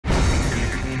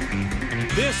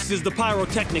This is the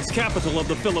pyrotechnics capital of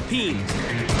the Philippines.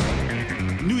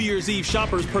 New Year's Eve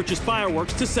shoppers purchase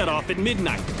fireworks to set off at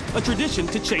midnight, a tradition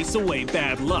to chase away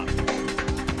bad luck.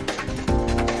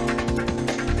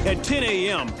 At 10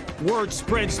 a.m., word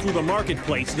spreads through the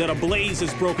marketplace that a blaze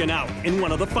has broken out in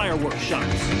one of the fireworks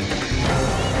shops.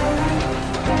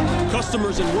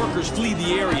 Customers and workers flee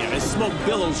the area as smoke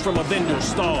billows from a vendor's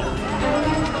stall.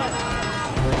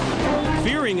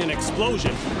 Fearing an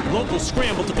explosion, locals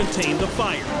scramble to contain the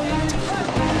fire.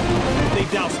 They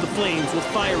douse the flames with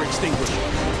fire extinguishers,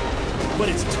 but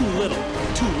it's too little,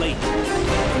 too late.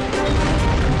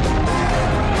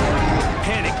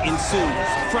 Panic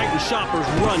ensues. Frightened shoppers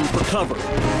run for cover.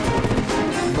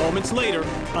 Moments later,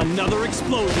 another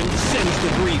explosion sends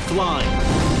debris flying.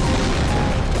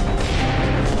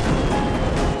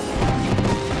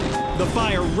 The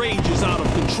fire rages out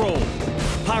of control.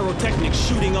 Pyrotechnics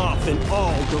shooting off in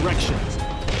all directions,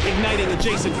 igniting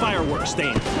adjacent fireworks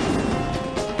stands.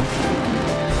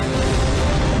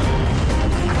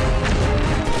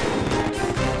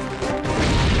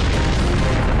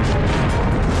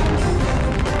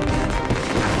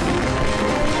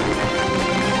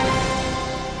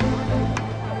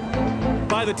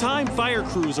 By the time fire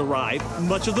crews arrive,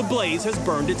 much of the blaze has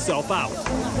burned itself out.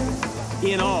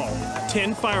 In all,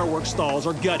 10 fireworks stalls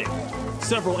are gutted.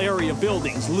 Several area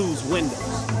buildings lose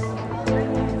windows.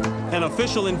 An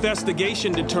official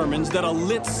investigation determines that a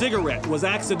lit cigarette was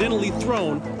accidentally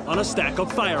thrown on a stack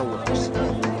of fireworks.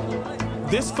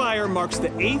 This fire marks the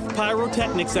 8th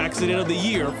pyrotechnics accident of the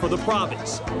year for the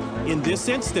province. In this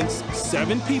instance,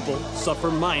 7 people suffer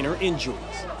minor injuries.